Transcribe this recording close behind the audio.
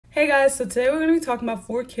Hey guys, so today we're going to be talking about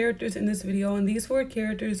 4 characters in this video, and these 4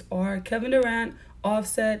 characters are Kevin Durant,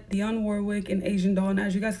 Offset, Dionne Warwick, and Asian Doll. And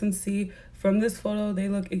as you guys can see from this photo, they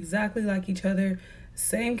look exactly like each other.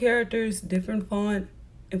 Same characters, different font,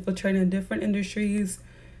 infiltrating different industries,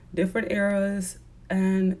 different eras,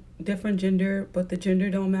 and different gender, but the gender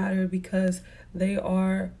don't matter because they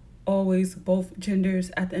are always both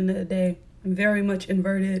genders at the end of the day. Very much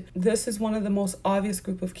inverted. This is one of the most obvious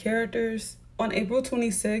group of characters. On April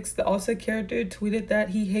 26th, the Offset character tweeted that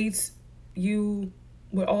he hates you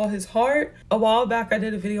with all his heart. A while back, I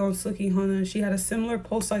did a video on Sookie Hunter. She had a similar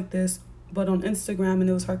post like this, but on Instagram, and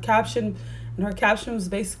it was her caption. And her caption was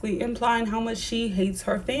basically implying how much she hates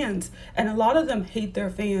her fans. And a lot of them hate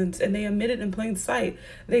their fans, and they admit it in plain sight.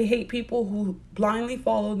 They hate people who blindly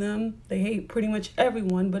follow them. They hate pretty much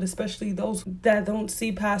everyone, but especially those that don't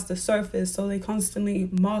see past the surface. So they constantly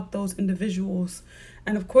mock those individuals.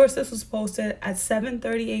 And of course, this was posted at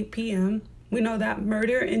 7:38 p.m. We know that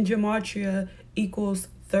murder in gematria equals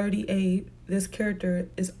 38. This character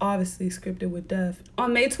is obviously scripted with death.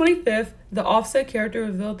 On May 25th, the Offset character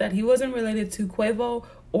revealed that he wasn't related to Quavo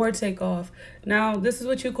or Takeoff. Now, this is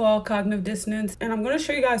what you call cognitive dissonance, and I'm going to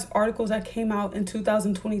show you guys articles that came out in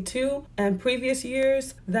 2022 and previous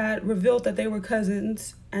years that revealed that they were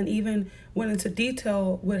cousins and even went into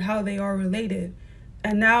detail with how they are related.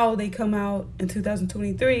 And now they come out in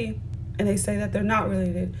 2023 and they say that they're not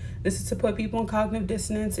related. This is to put people in cognitive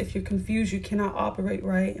dissonance. If you're confused, you cannot operate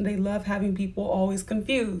right. And they love having people always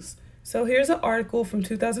confused. So here's an article from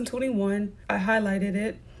 2021. I highlighted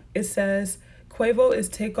it. It says, Quavo is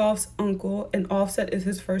Takeoff's uncle and Offset is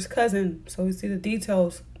his first cousin. So we see the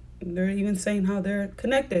details. They're even saying how they're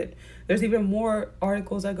connected. There's even more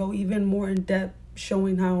articles that go even more in depth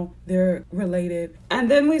showing how they're related.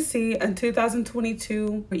 And then we see in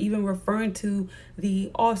 2022, we're even referring to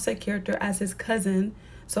the Offset character as his cousin.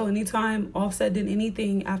 So anytime Offset did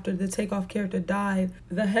anything after the Takeoff character died,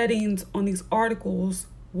 the headings on these articles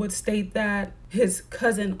would state that his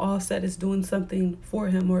cousin Offset is doing something for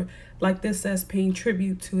him, or like this says, paying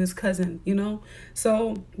tribute to his cousin, you know?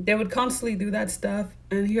 So they would constantly do that stuff.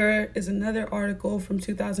 And here is another article from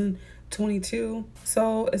 2022.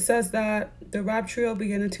 So it says that the rap trio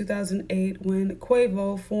began in 2008 when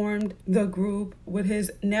Quavo formed the group with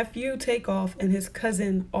his nephew Takeoff and his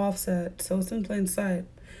cousin Offset. So it's in plain sight.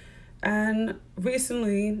 And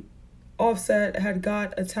recently, Offset had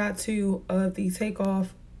got a tattoo of the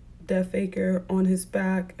Takeoff Death Faker on his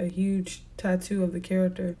back, a huge tattoo of the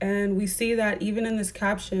character. And we see that even in this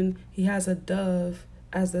caption, he has a dove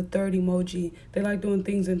as the third emoji. They like doing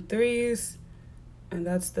things in threes, and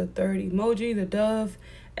that's the third emoji, the dove.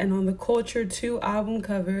 And on the Culture 2 album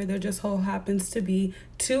cover, there just so happens to be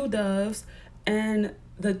 2 doves, and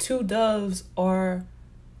the 2 doves are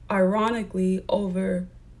ironically over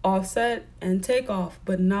Offset and Takeoff,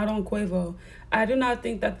 but not on Quavo. I do not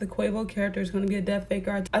think that the Quavo character is going to be a death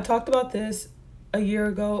faker. I talked about this a year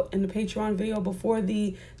ago in the Patreon video before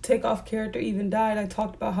the Takeoff character even died. I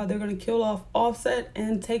talked about how they're going to kill off Offset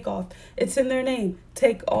and Takeoff. It's in their name.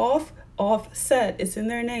 Takeoff, Offset. It's in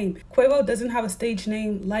their name. Quavo doesn't have a stage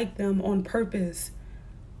name like them on purpose.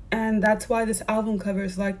 And that's why this album cover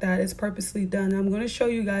is like that. It's purposely done. I'm going to show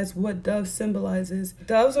you guys what dove symbolizes.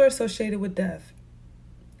 Doves are associated with death.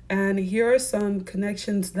 And here are some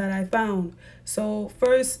connections that I found. So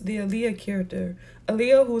first, the Aaliyah character.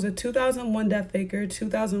 Aaliyah, who's a 2001 death faker,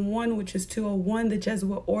 2001, which is 201, the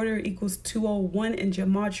Jesuit order equals 201 in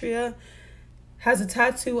gematria, has a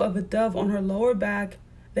tattoo of a dove on her lower back.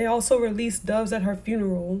 They also released doves at her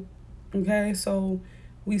funeral. Okay, so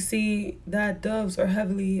we see that doves are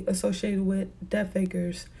heavily associated with death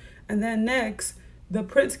fakers. And then next, the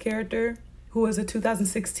Prince character, who is a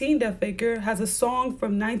 2016 death faker, has a song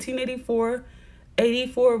from 1984.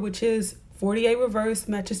 84, which is 48 reverse,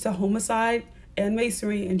 matches to homicide and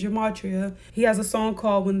masonry in gematria. He has a song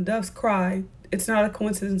called When the Doves Cry. It's not a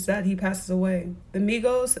coincidence that he passes away. The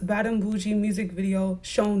Migos Bad and Bougie music video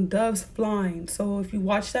shown doves flying. So if you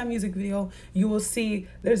watch that music video, you will see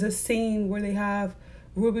there's a scene where they have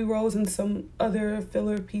Ruby Rose and some other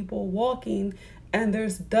filler people walking, and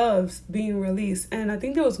there's doves being released. And I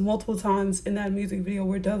think there was multiple times in that music video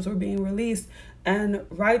where doves were being released. And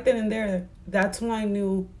right then and there, that's when I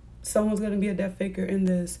knew someone's going to be a death faker in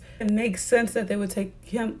this. It makes sense that they would take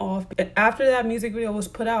him off. And after that music video was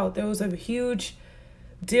put out, there was a huge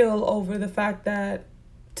deal over the fact that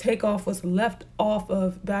Takeoff was left off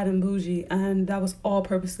of Bad and Bougie, and that was all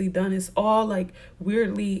purposely done. It's all like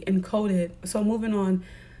weirdly encoded. So moving on,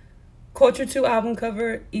 Culture 2 album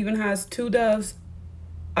cover even has 2 doves.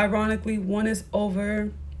 Ironically, one is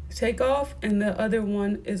over Takeoff, and the other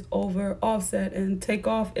one is over Offset. And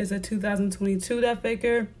Takeoff is a 2022 Death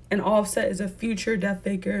Faker, and Offset is a future Death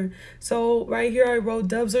Faker. So right here I wrote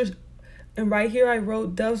doves are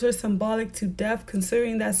symbolic to death,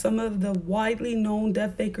 considering that some of the widely known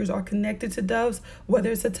death fakers are connected to doves,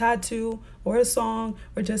 whether it's a tattoo or a song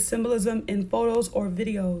or just symbolism in photos or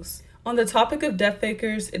videos. On the topic of death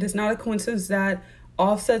fakers, it is not a coincidence that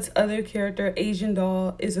Offset's other character, Asian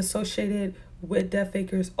Doll, is associated with death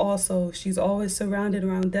fakers also. She's always surrounded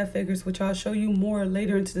around death fakers, which I'll show you more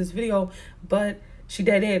later into this video, but she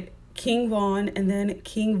dated King Von, and then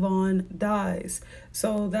King Von dies.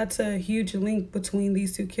 So that's a huge link between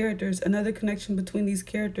these two characters. Another connection between these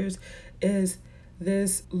characters is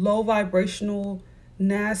this low vibrational,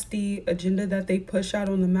 nasty agenda that they push out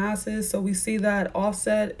on the masses. So we see that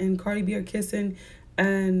Offset and Cardi B are kissing,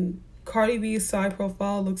 and Cardi B's side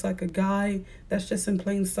profile looks like a guy. That's just in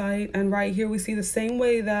plain sight. And right here we see the same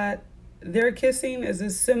way that their kissing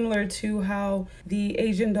is similar to how the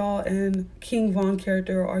Asian Doll and King Von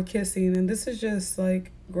character are kissing, and this is just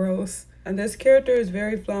like gross. And this character is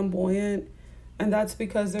very flamboyant, and that's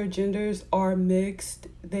because their genders are mixed.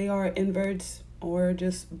 They are inverts, or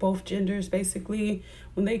just both genders basically.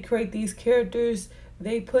 When they create these characters,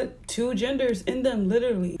 they put two genders in them,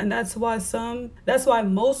 literally. And that's why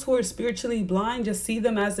most who are spiritually blind just see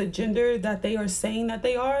them as a gender that they are saying that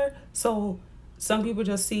they are. So some people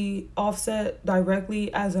just see Offset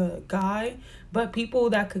directly as a guy, but people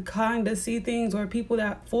that could kind of see things, or people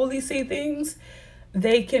that fully see things,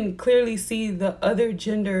 they can clearly see the other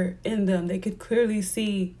gender in them. They could clearly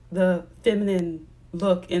see the feminine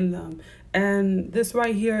look in them. And this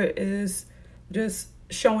right here is just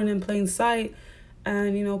showing in plain sight.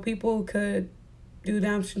 And, you know, people could do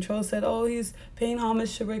damage control, said, oh, he's paying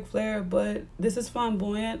homage to Ric Flair, but this is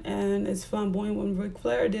flamboyant, and it's flamboyant when Ric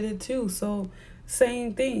Flair did it too. So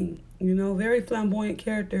same thing, you know, very flamboyant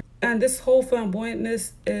character. And this whole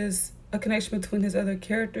flamboyantness is a connection between his other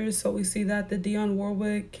characters. So we see that the Dionne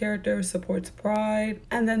Warwick character supports Pride,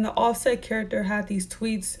 and then the Offset character had these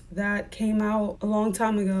tweets that came out a long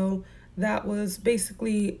time ago that was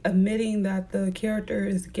basically admitting that the character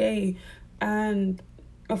is gay. And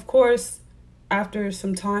of course, after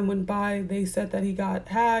some time went by, they said that he got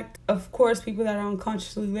hacked. Of course, people that are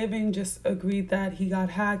unconsciously living just agreed that he got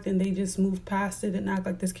hacked, and they just moved past it and act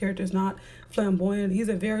like this character is not flamboyant. He's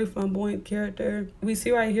a very flamboyant character. We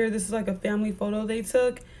see right here, this is like a family photo they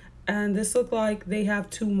took, and this looked like they have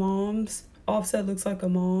two moms. Offset looks like a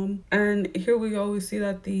mom. And here we go, we see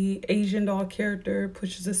that the Asian Doll character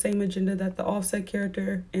pushes the same agenda that the Offset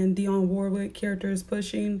character and Dionne Warwick character is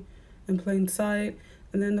pushing in plain sight.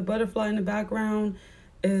 And then the butterfly in the background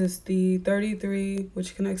is the 33,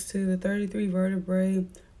 which connects to the 33 vertebrae.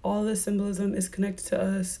 All this symbolism is connected to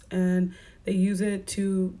us, and they use it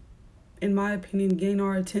to, in my opinion, gain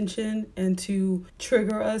our attention and to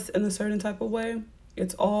trigger us in a certain type of way.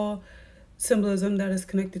 It's all symbolism that is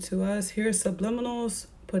connected to us. Here's subliminals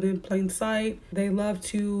put in plain sight. They love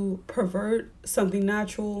to pervert something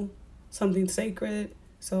natural, something sacred.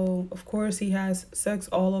 So, of course, he has sex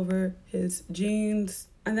all over his jeans.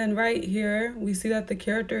 And then right here, we see that the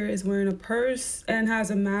character is wearing a purse and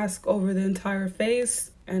has a mask over the entire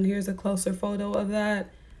face. And here's a closer photo of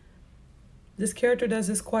that. This character does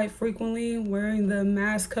this quite frequently, wearing the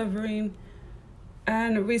mask covering.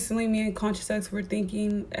 And recently, me and Conscious X were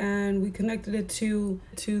thinking, and we connected it to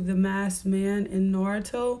the masked man in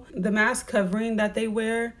Naruto. The mask covering that they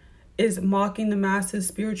wear is mocking the masses'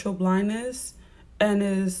 spiritual blindness, and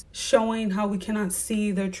is showing how we cannot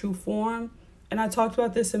see their true form. And I talked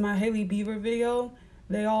about this in my Hailey Bieber video.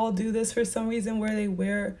 They all do this for some reason, where they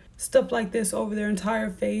wear stuff like this over their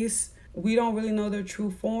entire face. We don't really know their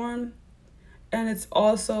true form. And it's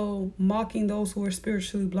also mocking those who are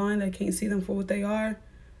spiritually blind, that can't see them for what they are.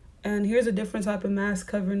 And here's a different type of mask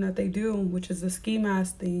covering that they do, which is the ski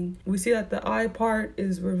mask thing. We see that the eye part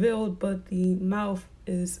is revealed, but the mouth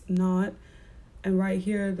is not. And right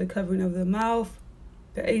here, the covering of the mouth.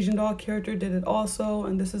 The Asian Doll character did it also,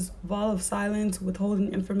 and this is Wall of Silence,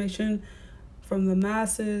 withholding information from the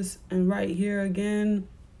masses. And right here again.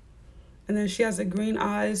 And then she has the green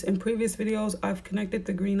eyes. In previous videos, I've connected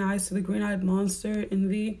the green eyes to the green-eyed monster,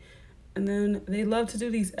 Envy. And then they love to do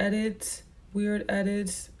these edits, weird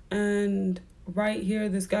edits. And right here,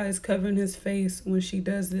 this guy is covering his face when she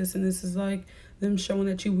does this. And this is like them showing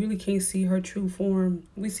that you really can't see her true form.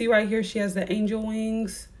 We see right here, she has the angel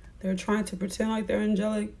wings. They're trying to pretend like they're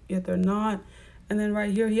angelic, yet they're not. And then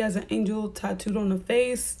right here, he has an angel tattooed on the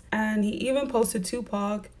face. And he even posted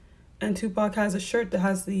Tupac and Tupac has a shirt that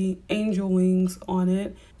has the angel wings on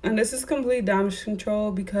it. And this is complete damage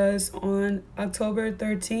control because on October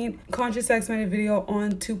 13th, Conscious X made a video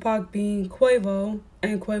on Tupac being Quavo,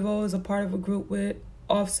 and Quavo is a part of a group with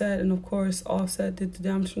Offset, and of course Offset did the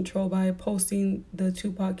damage control by posting the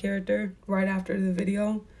Tupac character right after the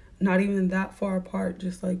video. Not even that far apart,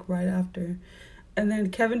 just like right after. And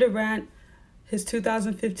then Kevin Durant, his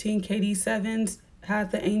 2015 KD7s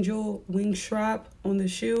had the angel wing strap on the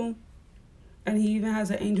shoe, and he even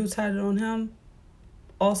has an angel tatted on him.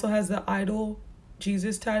 Also has the idol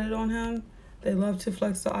Jesus tatted on him. They love to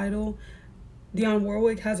flex the idol. Dionne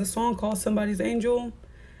Warwick has a song called Somebody's Angel,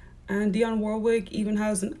 and Dionne Warwick even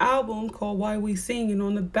has an album called Why We Sing, and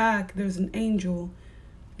on the back there's an angel.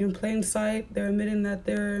 In plain sight, they're admitting that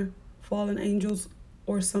they're fallen angels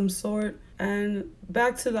or some sort. And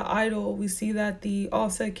back to the idol, we see that the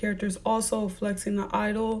Offset character is also flexing the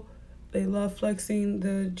idol. They love flexing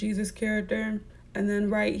the Jesus character. And then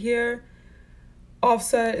right here,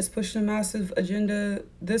 Offset is pushing a massive agenda.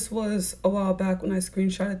 This was a while back when I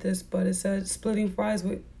screenshotted this, but it said splitting fries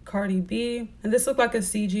with Cardi B. And this looked like a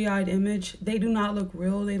CGI'd image. They do not look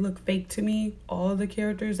real. They look fake to me. All of the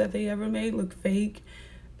characters that they ever made look fake.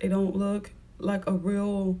 They don't look like a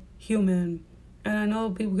real human. And I know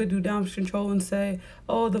people could do damage control and say,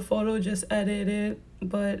 oh, the photo just edited,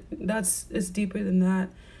 but it's deeper than that.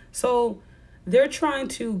 So they're trying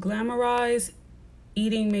to glamorize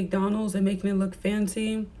eating McDonald's and making it look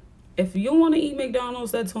fancy. If you want to eat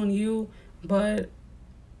McDonald's, that's on you, but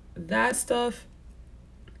that stuff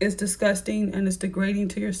is disgusting and it's degrading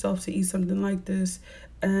to yourself to eat something like this.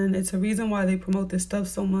 And it's a reason why they promote this stuff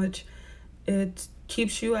so much. It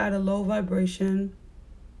keeps you at a low vibration,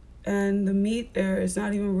 and the meat there is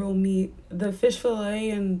not even real meat. The fish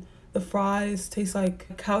fillet and the fries taste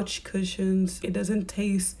like couch cushions. It doesn't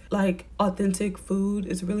taste like authentic food.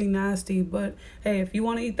 It's really nasty. But hey, if you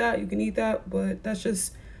want to eat that, you can eat that. But that's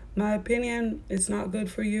just my opinion. It's not good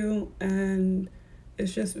for you, and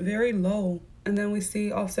it's just very low. And then we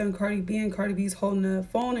see Offset and Cardi B, and Cardi B's holding the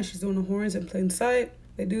phone and she's doing the horns in plain sight.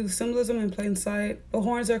 They do the symbolism in plain sight. The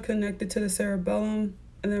horns are connected to the cerebellum.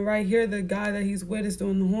 And then right here, the guy that he's with is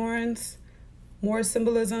doing the horns. More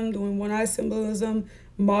symbolism, doing one eye symbolism,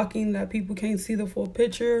 mocking that people can't see the full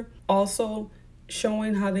picture. Also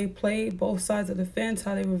showing how they play both sides of the fence,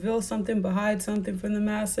 how they reveal something but hide something from the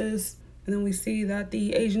masses. And then we see that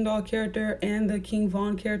the Asian doll character and the King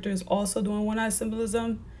Von character is also doing one eye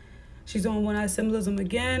symbolism. She's doing one eye symbolism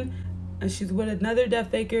again, and she's with another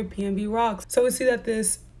death faker, PNB Rocks. So we see that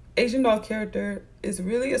this Asian doll character is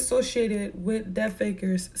really associated with death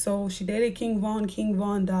fakers. So she dated King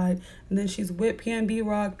Von died, and then she's with PNB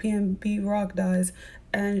Rock dies,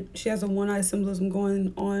 and she has a one eye symbolism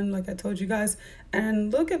going on, like I told you guys.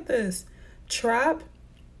 And look at this trap,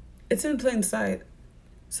 it's in plain sight.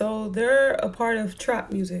 So they're a part of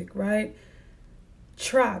trap music, right?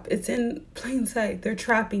 Trap, it's in plain sight. They're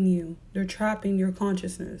trapping you. They're trapping your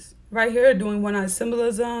consciousness. Right here, doing one eye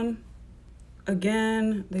symbolism.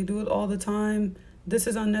 Again, they do it all the time. This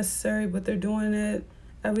is unnecessary, but they're doing it.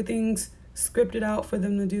 Everything's scripted out for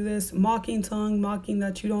them to do this. Mocking tongue, mocking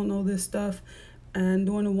that you don't know this stuff, and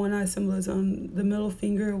doing the one eye symbolism. The middle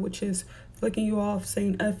finger, which is flicking you off,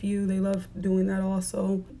 saying F you. They love doing that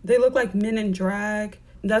also. They look like men in drag.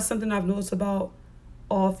 That's something I've noticed about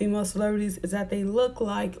all female celebrities, is that they look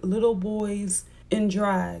like little boys in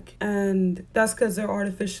drag. And that's because they're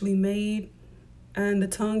artificially made. And the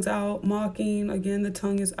tongue's out, mocking. Again, the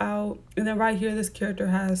tongue is out. And then right here, this character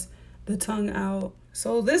has the tongue out.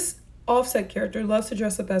 So this Offset character loves to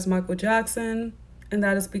dress up as Michael Jackson. And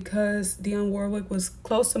that is because Dionne Warwick was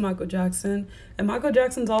close to Michael Jackson. And Michael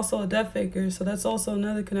Jackson's also a death faker. So that's also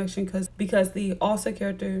another connection, because the Offset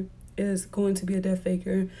character is going to be a death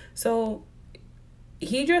faker. So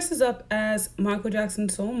he dresses up as Michael Jackson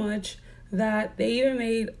so much that they even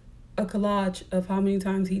made a collage of how many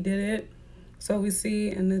times he did it. So we see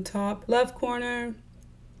in the top left corner,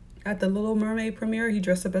 at the Little Mermaid premiere, he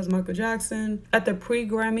dressed up as Michael Jackson. At the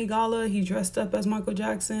pre-Grammy Gala, he dressed up as Michael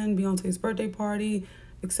Jackson, Beyonce's birthday party,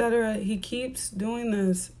 etc. He keeps doing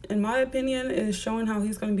this. In my opinion, it is showing how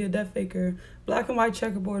he's going to be a death faker. Black and white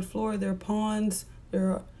checkerboard floor, they're pawns.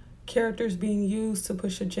 They're characters being used to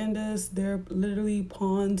push agendas. They're literally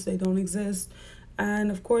pawns. They don't exist.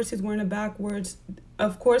 And of course, he's wearing a backwards.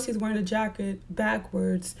 Of course, he's wearing a jacket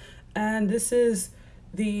backwards. And this is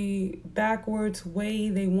the backwards way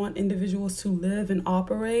they want individuals to live and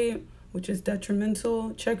operate, which is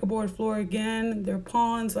detrimental. Checkerboard floor again, they're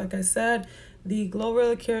pawns. Like I said, the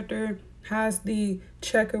Glorilla character has the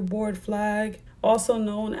checkerboard flag also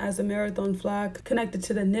known as a Marathon Flag, connected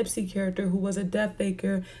to the Nipsey character, who was a death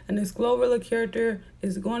faker. And this Glorilla character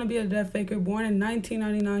is going to be a death faker, born in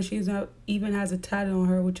 1999. She even has a tattoo on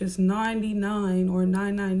her, which is 99 or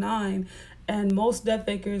 999. And most death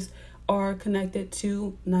fakers are connected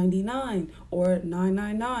to 99 or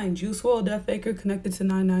 999. Juice WRLD, death faker, connected to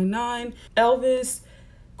 999. Elvis,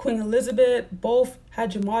 Queen Elizabeth, both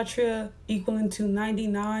had gematria equaling to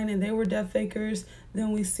 99, and they were death fakers.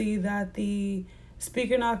 Then we see that the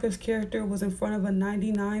Speaker Knocker's character was in front of a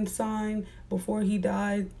 99 sign before he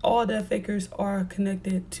died. All death fakers are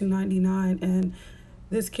connected to 99, and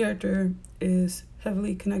this character is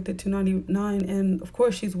heavily connected to 99. And of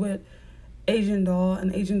course, she's with Asian Doll,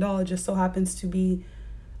 and Asian Doll just so happens to be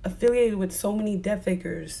affiliated with so many death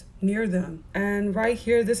fakers near them. And right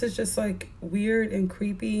here, this is just like weird and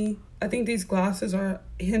creepy. I think these glasses are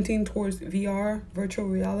hinting towards VR, virtual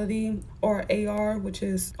reality, or AR, which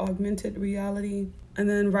is augmented reality. And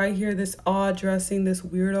then right here, this odd dressing, this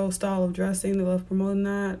weirdo style of dressing, they love promoting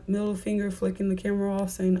that. Middle finger flicking the camera off,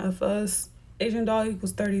 saying F us. Asian Doll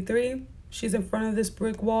equals 33. She's in front of this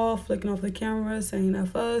brick wall, flicking off the camera, saying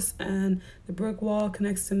F us. And the brick wall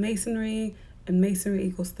connects to masonry, and masonry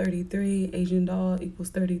equals 33. Asian Doll equals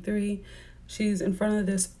 33. She's in front of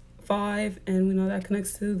this 5, and we know that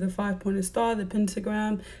connects to the 5-pointed star, the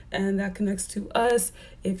pentagram, and that connects to us.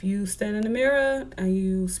 If you stand in the mirror and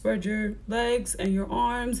you spread your legs and your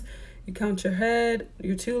arms, you count your head,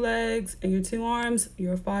 your 2 legs, and your 2 arms,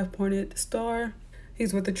 you're a 5-pointed star.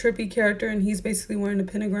 He's with a trippy character, and he's basically wearing a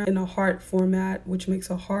pentagram in a heart format, which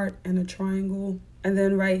makes a heart and a triangle. And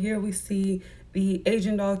then right here we see the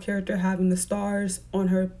Asian Doll character having the stars on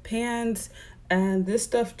her pants, and this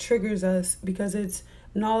stuff triggers us because it's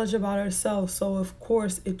knowledge about ourselves. So of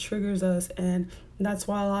course it triggers us, and that's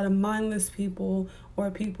why a lot of mindless people, or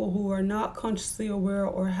people who are not consciously aware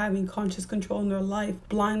or having conscious control in their life,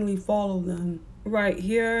 blindly follow them. Right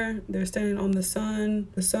here, they're standing on the sun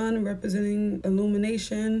representing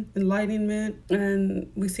illumination, enlightenment, and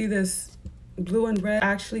we see this blue and red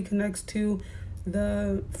actually connects to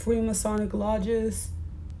the Freemasonic lodges,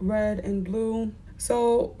 red and blue.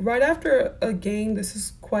 So right after a game, this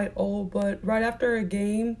is quite old, but right after a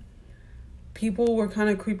game, people were kind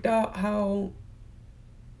of creeped out how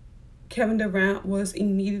Kevin Durant was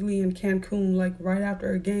immediately in Cancun, like right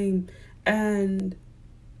after a game. And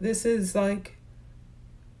this is like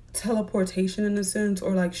teleportation in a sense,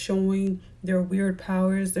 or like showing their weird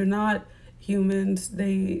powers. They're not humans,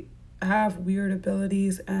 they have weird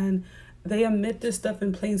abilities, and they emit this stuff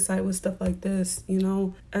in plain sight with stuff like this, you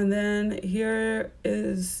know. And then here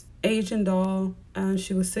is Asian Doll, and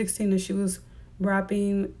she was 16, and she was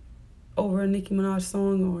rapping over a Nicki Minaj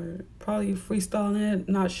song, or probably freestyling it,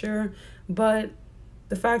 not sure. But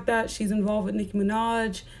the fact that she's involved with Nicki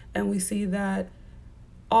Minaj, and we see that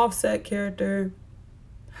Offset character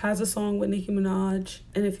has a song with Nicki Minaj.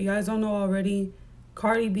 And if you guys don't know already,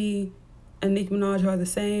 Cardi B and Nicki Minaj are the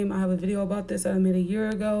same. I have a video about this that I made a year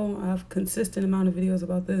ago. I have a consistent amount of videos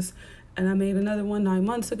about this, and I made another one 9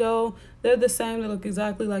 months ago. They're the same. They look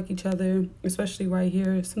exactly like each other, especially right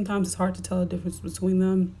here. Sometimes it's hard to tell the difference between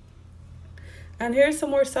them. And here's some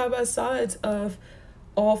more side-by-sides of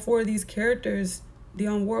all 4 of these characters.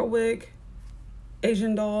 Dionne Warwick,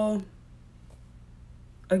 Asian Doll.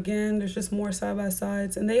 Again, there's just more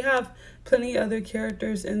side-by-sides. And they have plenty other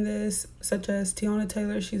characters in this, such as Tiana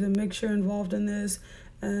Taylor. She's a mixture involved in this.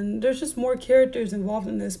 And there's just more characters involved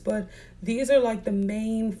in this. But these are like the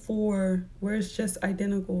main 4 where it's just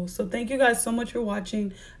identical. So thank you guys so much for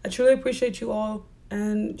watching. I truly appreciate you all.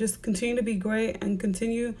 And just continue to be great and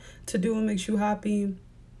continue to do what makes you happy.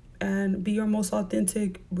 And be your most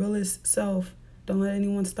authentic, realest self. Don't let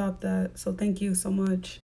anyone stop that. So thank you so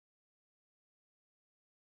much.